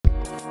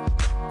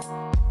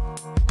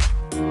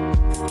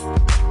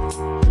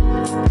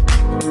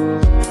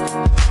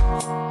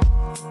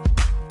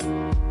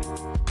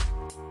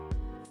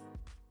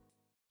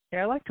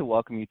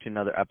welcome you to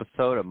another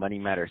episode of Money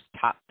Matters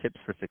Top Tips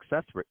for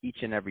Success, where each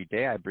and every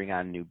day I bring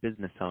on new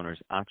business owners,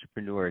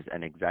 entrepreneurs,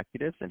 and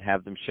executives and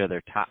have them share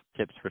their top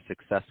tips for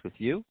success with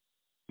you.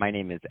 My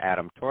name is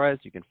Adam Torres.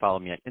 You can follow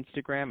me on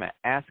Instagram at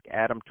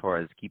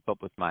AskAdamTorres. Keep up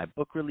with my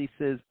book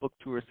releases, book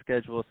tour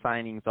schedule,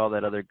 signings, all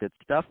that other good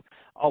stuff.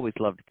 Always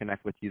love to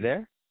connect with you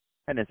there.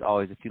 And as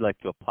always, if you'd like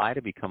to apply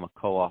to become a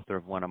co-author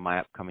of one of my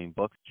upcoming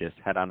books, just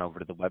head on over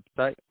to the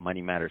website,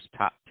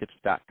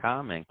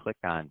 moneymatterstoptips.com, and click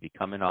on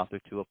Become an Author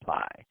to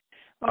apply.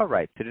 All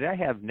right, so today I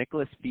have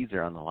Nicholas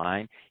Fieser on the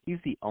line. He's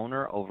the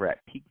owner over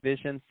at Peak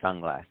Vision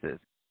Sunglasses.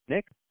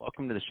 Nick,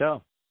 welcome to the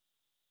show.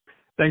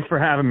 Thanks for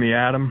having me,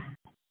 Adam.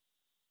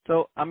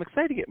 So I'm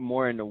excited to get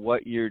more into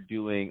what you're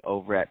doing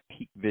over at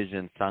Peak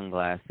Vision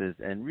Sunglasses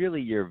and really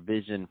your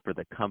vision for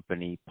the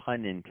company,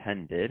 pun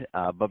intended.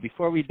 But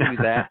before we do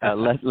that,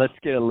 let's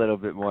get a little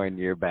bit more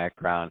into your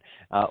background.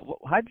 How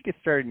did you get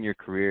started in your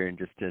career and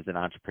just as an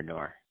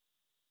entrepreneur?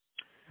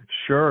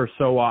 Sure.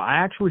 So I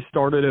actually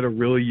started at a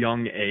really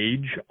young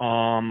age.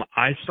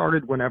 I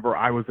started whenever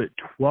I was at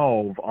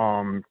 12,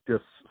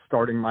 just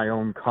starting my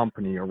own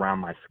company around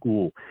my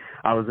school.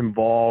 I was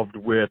involved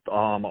with a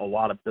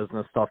lot of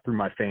business stuff through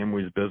my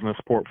family's business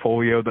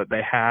portfolio that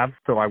they have.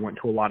 So I went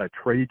to a lot of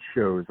trade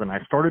shows, and I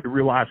started to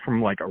realize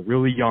from like a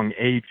really young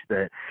age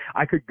that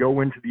I could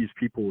go into these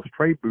people's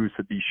trade booths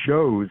at these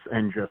shows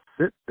and just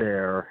sit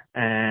there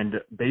and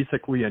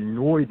basically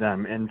annoy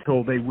them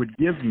until they would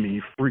give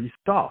me free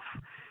stuff.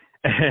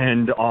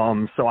 And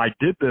so I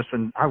did this,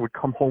 and I would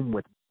come home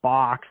with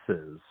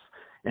boxes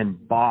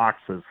and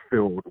boxes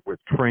filled with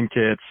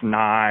trinkets,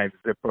 knives,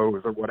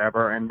 Zippos, or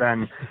whatever. And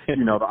then,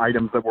 the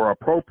items that were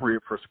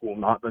appropriate for school,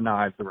 not the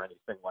knives or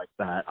anything like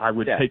that, I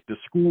would take to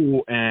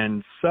school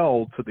and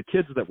sell to the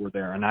kids that were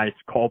there. And I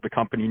called the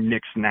company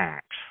Nick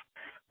Snacks,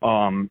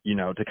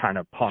 to kind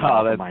of pun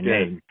off my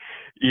name.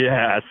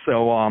 Yeah.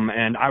 So,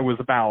 and I was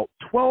about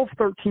 12,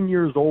 13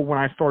 years old when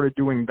I started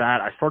doing that.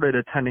 I started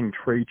attending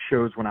trade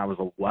shows when I was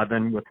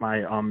 11 with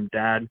my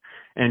dad.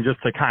 And just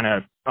to kind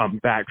of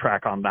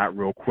backtrack on that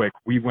real quick,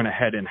 we went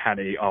ahead and had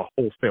a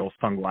wholesale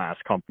sunglass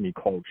company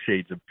called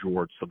Shades of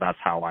George. So that's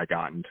how I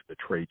got into the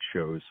trade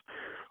shows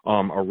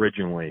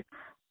originally.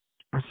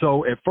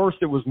 So at first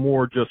it was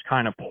more just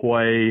kind of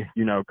play,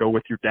 go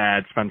with your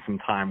dad, spend some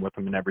time with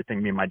him and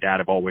everything. Me and my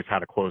dad have always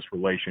had a close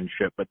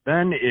relationship, but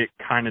then it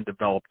kind of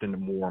developed into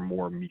more and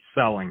more me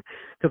selling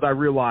because I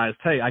realized,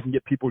 hey, I can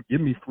get people to give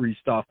me free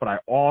stuff, but I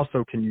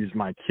also can use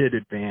my kid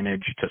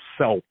advantage to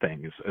sell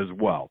things as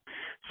well.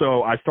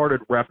 So I started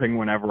repping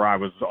whenever I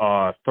was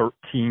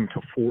 13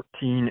 to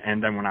 14,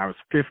 and then when I was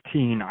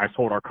 15, I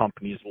sold our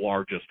company's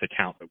largest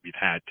account that we've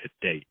had to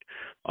date.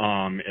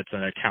 It's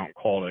an account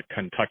called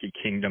Kentucky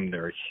Kingdom.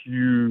 They're a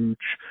huge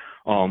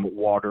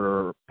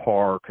water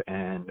park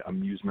and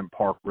amusement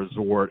park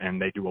resort,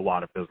 and they do a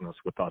lot of business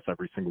with us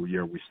every single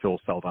year. We still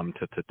sell them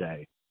to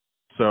today.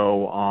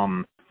 So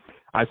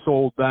I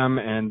sold them,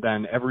 and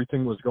then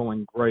everything was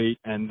going great.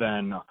 And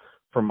then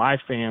for my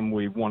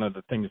family, one of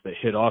the things that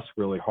hit us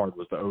really hard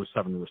was the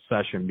 07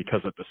 recession,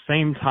 because at the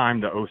same time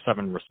the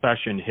 07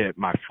 recession hit,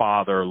 my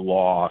father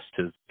lost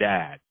his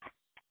dad.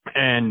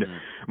 And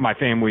my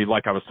family,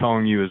 like I was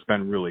telling you, has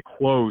been really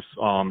close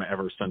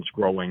ever since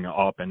growing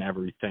up and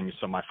everything.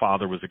 So my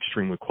father was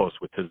extremely close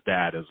with his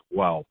dad as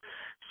well.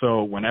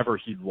 So whenever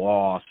he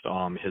lost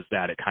his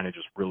dad, it kind of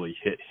just really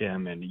hit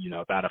him. And,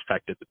 that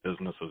affected the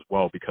business as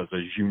well, because as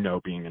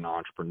being an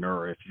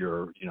entrepreneur, if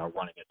you're,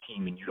 running a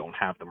team and you don't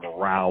have the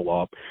morale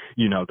up,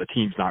 the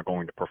team's not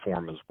going to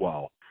perform as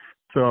well.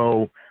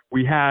 So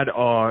we had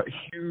a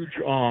huge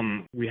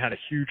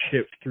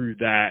hit through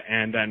that.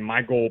 And then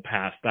my goal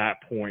past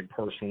that point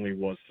personally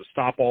was to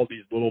stop all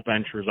these little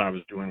ventures I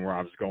was doing where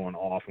I was going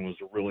off, and was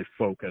to really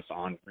focus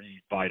on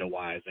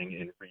revitalizing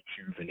and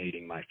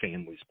rejuvenating my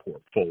family's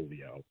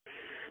portfolio.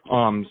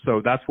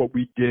 So that's what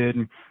we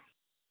did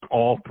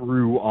all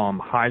through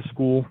high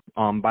school.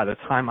 By the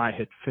time I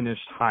had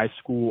finished high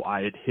school,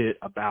 I had hit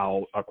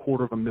about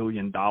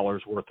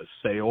 $250,000 worth of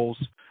sales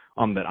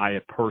that I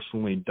had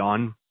personally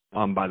done.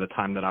 By the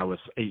time that I was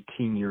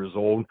 18 years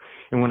old.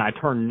 And when I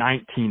turned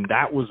 19,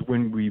 that was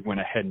when we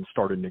went ahead and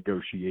started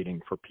negotiating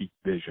for Peak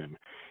Vision.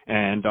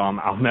 And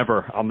I'll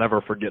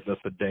never forget this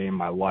a day in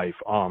my life.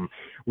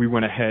 We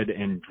went ahead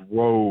and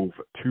drove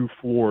to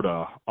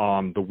Florida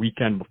the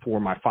weekend before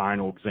my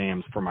final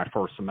exams for my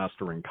first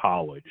semester in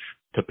college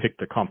to pick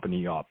the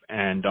company up.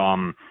 And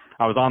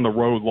I was on the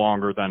road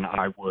longer than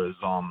I was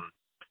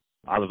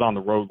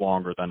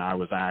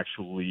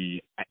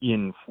actually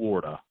in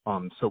Florida.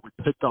 So we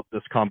picked up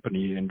this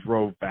company and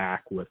drove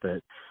back with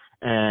it.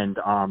 And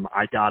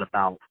I got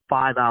about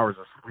 5 hours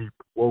of sleep,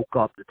 woke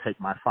up to take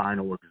my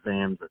final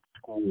exams at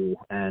school,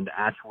 and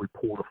actually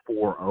pulled a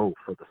 4.0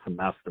 for the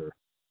semester.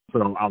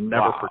 So I'll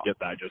never forget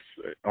that, just,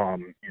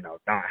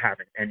 not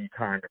having any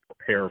time to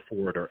prepare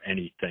for it or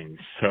anything.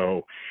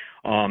 So,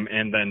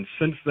 and then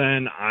since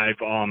then, I've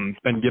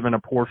been given a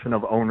portion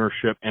of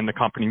ownership in the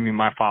company. Me and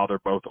my father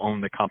both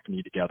own the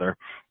company together.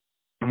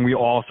 And we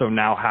also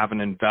now have an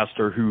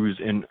investor who's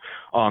in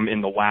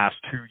the last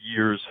 2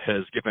 years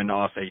has given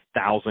us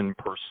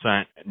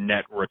 1,000%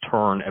 net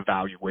return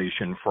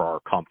evaluation for our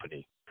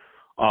company,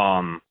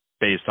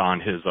 based on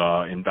his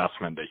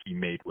investment that he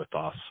made with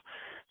us.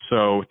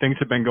 So things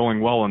have been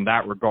going well in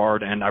that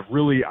regard, and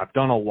I've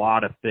done a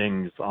lot of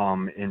things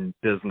in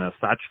business.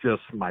 That's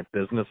just my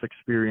business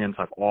experience.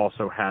 I've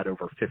also had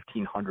over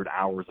 1,500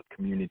 hours of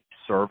community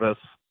service.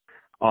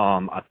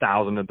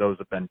 1,000 of those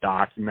have been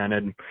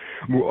documented.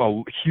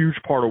 A huge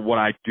part of what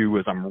I do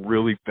is I'm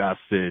really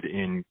vested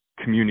in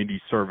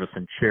community service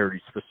and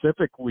charity,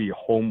 specifically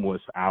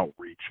homeless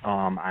outreach.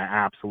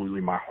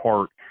 My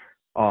heart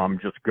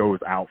just goes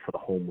out for the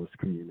homeless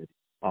community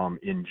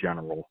in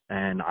general.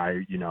 And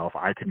if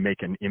I could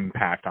make an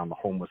impact on the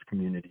homeless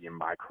community in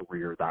my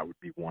career, that would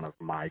be one of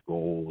my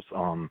goals,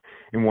 and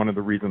one of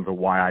the reasons of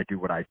why I do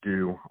what I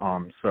do.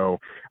 So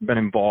I've been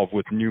involved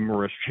with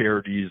numerous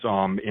charities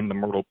in the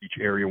Myrtle Beach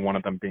area, one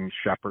of them being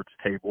Shepherd's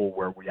Table,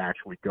 where we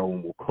actually go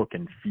and we'll cook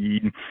and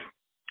feed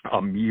a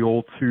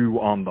meal to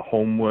the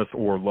homeless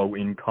or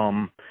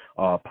low-income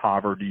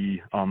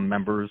poverty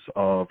members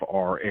of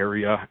our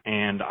area.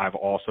 And I've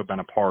also been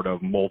a part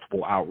of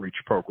multiple outreach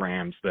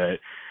programs that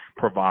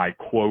provide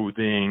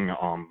clothing,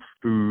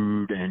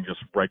 food, and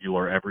just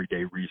regular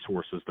everyday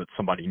resources that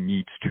somebody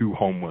needs to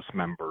homeless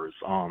members.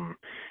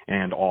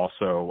 And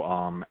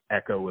also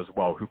ECHO as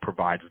well, who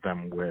provides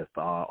them with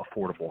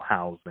affordable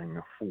housing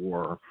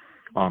for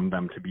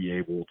them to be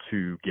able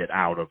to get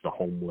out of the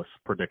homeless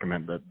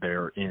predicament that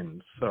they're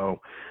in. So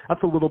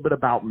that's a little bit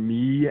about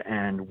me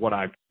and what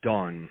I've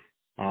done.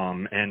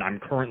 And I'm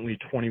currently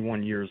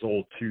 21 years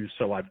old too,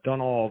 so I've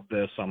done all of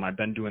this. I've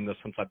been doing this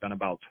since I've been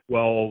about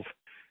 12,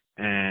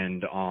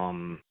 and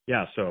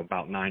so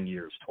about 9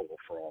 years total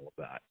for all of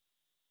that.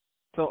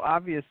 So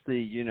obviously,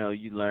 you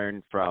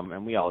learn from,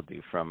 and we all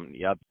do, from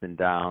the ups and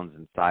downs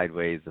and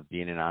sideways of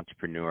being an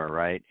entrepreneur,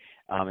 right?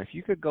 If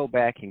you could go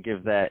back and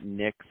give that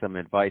Nick some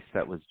advice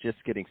that was just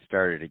getting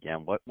started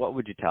again, what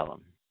would you tell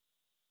him?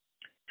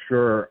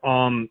 Sure.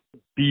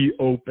 Be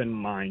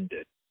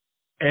open-minded.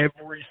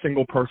 Every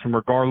single person,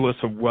 regardless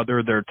of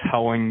whether they're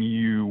telling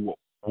you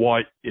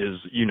what is,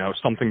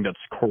 something that's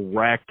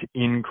correct,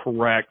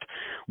 incorrect,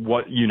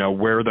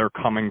 where they're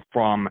coming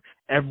from,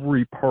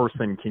 every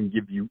person can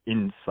give you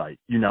insight.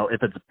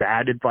 If it's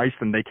bad advice,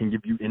 then they can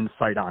give you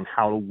insight on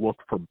how to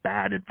look for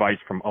bad advice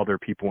from other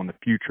people in the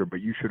future.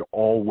 But you should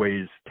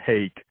always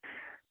take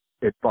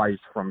advice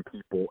from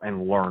people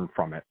and learn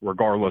from it,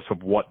 regardless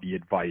of what the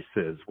advice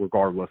is,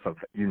 regardless of,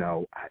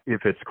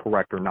 if it's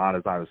correct or not,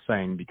 as I was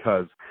saying,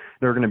 because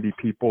there are going to be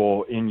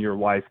people in your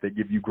life that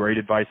give you great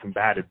advice and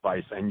bad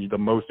advice. And the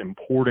most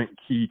important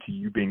key to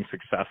you being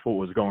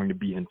successful is going to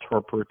be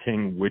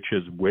interpreting which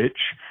is which,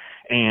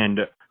 and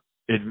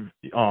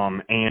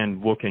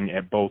looking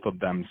at both of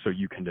them so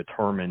you can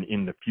determine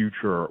in the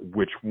future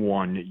which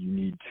one you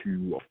need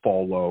to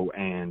follow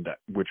and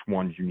which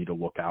ones you need to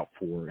look out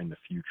for in the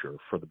future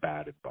for the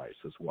bad advice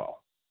as well.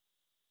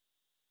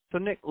 So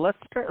Nick, let's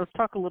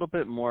talk a little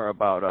bit more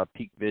about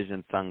Peak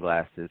Vision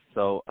sunglasses.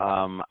 So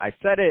I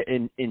said it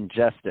in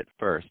jest at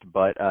first,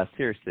 but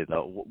seriously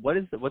though,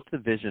 what's the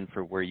vision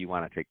for where you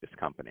want to take this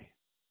company?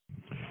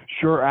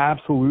 Sure,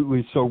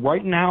 absolutely. So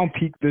right now,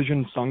 Peak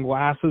Vision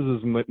Sunglasses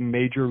is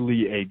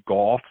majorly a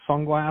golf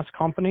sunglass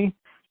company.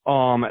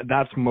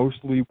 That's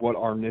mostly what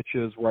our niche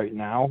is right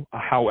now.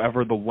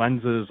 However, the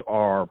lenses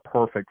are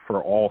perfect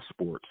for all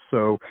sports.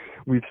 So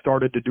we've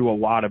started to do a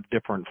lot of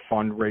different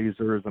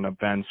fundraisers and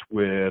events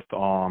with,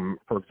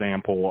 for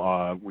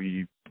example,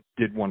 we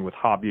did one with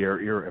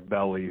Javier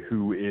Irabelli,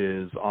 who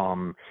is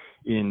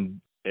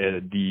in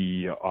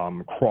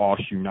the Cross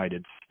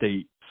United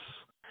States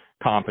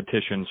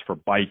competitions for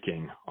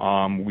biking.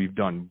 We've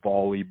done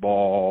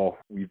volleyball,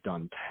 we've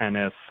done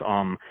tennis,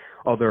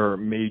 other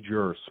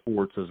major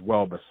sports as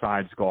well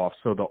besides golf.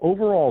 So the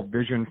overall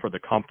vision for the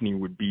company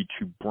would be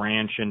to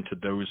branch into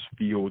those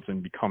fields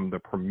and become the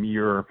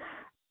premier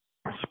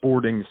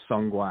sporting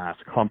sunglass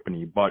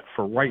company. But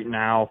for right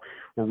now,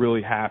 we're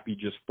really happy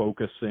just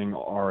focusing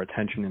our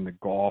attention in the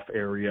golf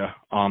area.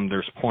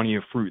 There's plenty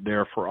of fruit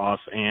there for us,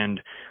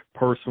 and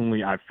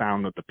personally, I've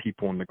found that the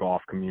people in the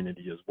golf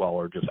community as well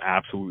are just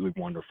absolutely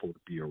wonderful to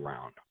be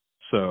around.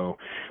 So,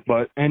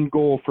 but end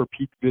goal for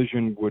Peak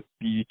Vision would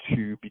be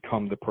to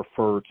become the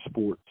preferred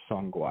sports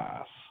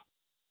sunglass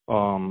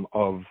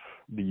of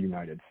the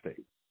United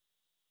States.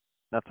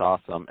 That's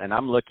awesome. And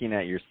I'm looking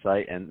at your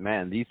site, and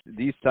man,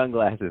 these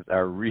sunglasses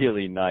are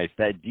really nice.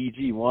 That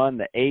DG1,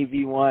 the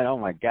AV1, oh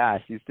my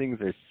gosh, these things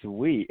are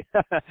sweet.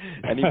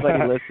 Anybody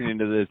listening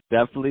to this,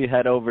 definitely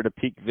head over to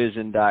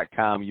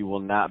peakvision.com. You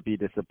will not be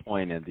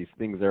disappointed. These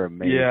things are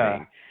amazing. Yeah,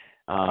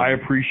 I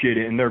appreciate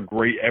it, and they're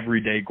great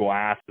everyday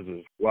glasses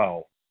as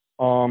well.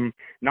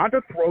 Not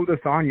to throw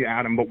this on you,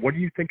 Adam, but what do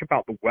you think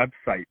about the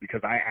website?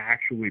 Because I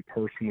actually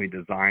personally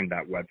designed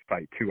that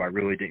website too. I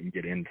really didn't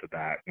get into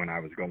that when I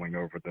was going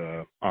over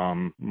the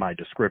my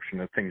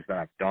description of things that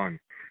I've done.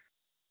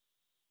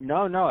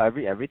 No,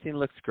 everything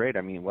looks great.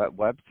 I mean,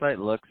 website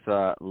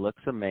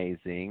looks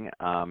amazing.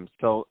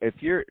 So if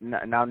you're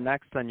now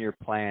next on your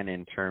plan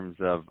in terms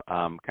of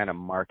kind of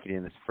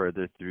marketing this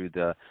further through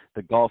the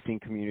golfing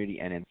community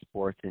and in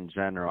sports in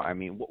general, I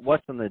mean,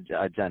 what's on the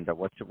agenda?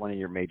 What's one of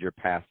your major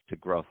paths to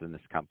growth in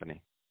this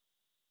company?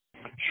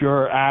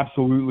 Sure,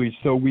 absolutely.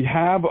 So we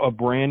have a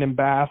brand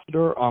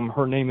ambassador.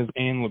 Her name is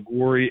Ann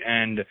Ligori,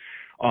 and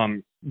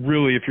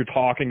really, if you're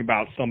talking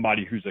about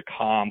somebody who's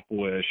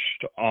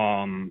accomplished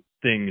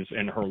things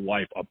in her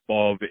life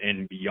above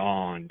and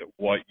beyond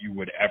what you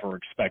would ever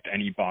expect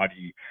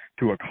anybody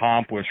to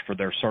accomplish for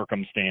their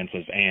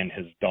circumstances, Ann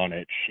has done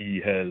it. She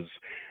has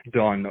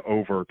done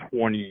over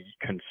 20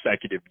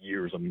 consecutive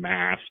years of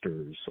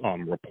masters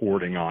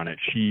reporting on it.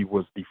 She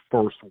was the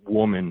first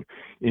woman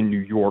in New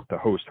York to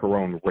host her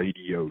own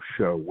radio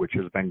show, which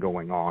has been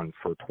going on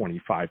for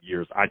 25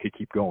 years. I could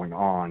keep going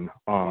on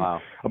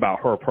Wow. about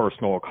her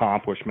personal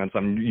accomplishments.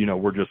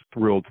 We're just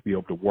thrilled to be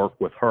able to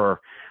work with her.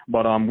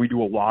 But we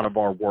do a lot of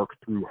our work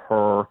through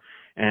her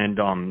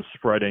and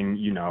spreading,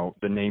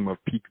 the name of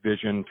Peak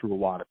Vision through a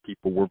lot of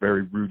people. We're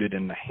very rooted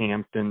in the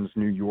Hamptons,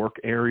 New York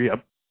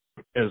area,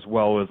 as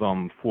well as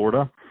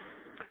Florida.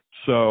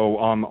 So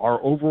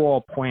our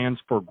overall plans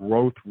for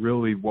growth,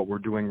 really what we're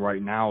doing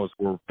right now is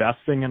we're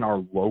investing in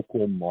our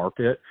local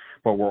market,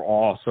 but we're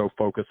also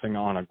focusing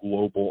on a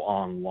global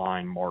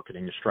online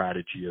marketing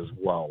strategy as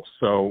well.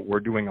 So we're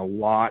doing a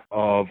lot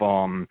of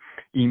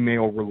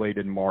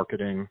email-related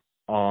marketing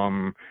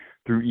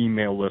through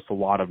email lists, a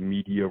lot of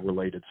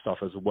media-related stuff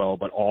as well,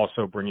 but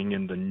also bringing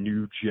in the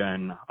new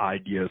gen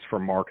ideas for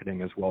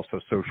marketing as well, so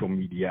social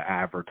media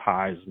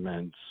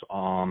advertisements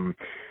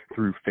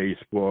through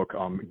Facebook,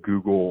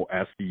 Google,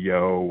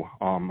 SEO,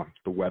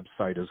 the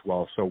website as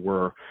well.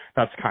 So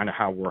that's kind of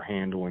how we're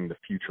handling the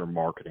future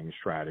marketing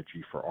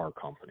strategy for our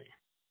company.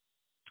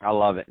 I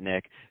love it,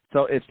 Nick.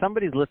 So if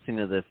somebody's listening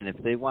to this and if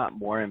they want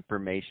more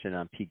information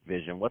on Peak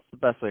Vision, what's the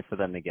best way for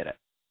them to get it?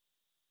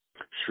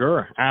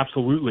 Sure,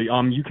 absolutely.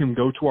 You can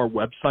go to our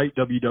website,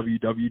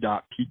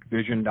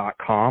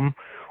 www.peakvision.com.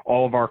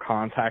 All of our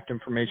contact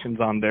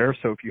information's on there.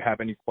 So if you have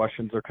any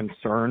questions or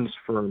concerns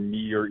for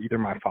me or either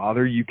my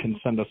father, you can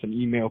send us an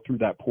email through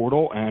that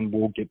portal, and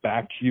we'll get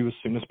back to you as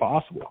soon as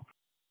possible.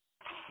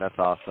 That's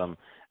awesome.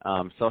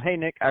 So, hey,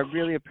 Nick, I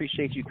really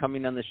appreciate you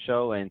coming on the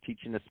show and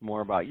teaching us more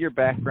about your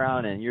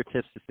background and your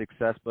tips to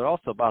success, but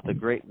also about the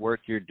great work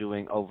you're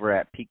doing over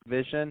at Peak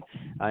Vision.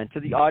 And to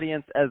the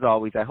audience, as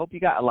always, I hope you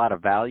got a lot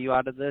of value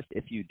out of this.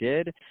 If you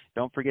did,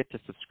 don't forget to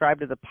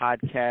subscribe to the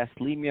podcast,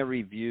 leave me a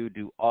review,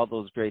 do all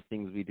those great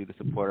things we do to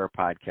support our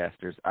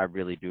podcasters. I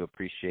really do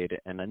appreciate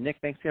it. And Nick,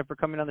 thanks again for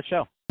coming on the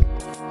show.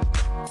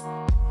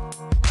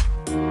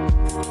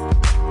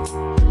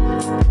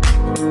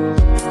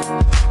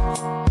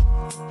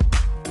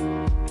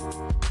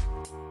 Thank you.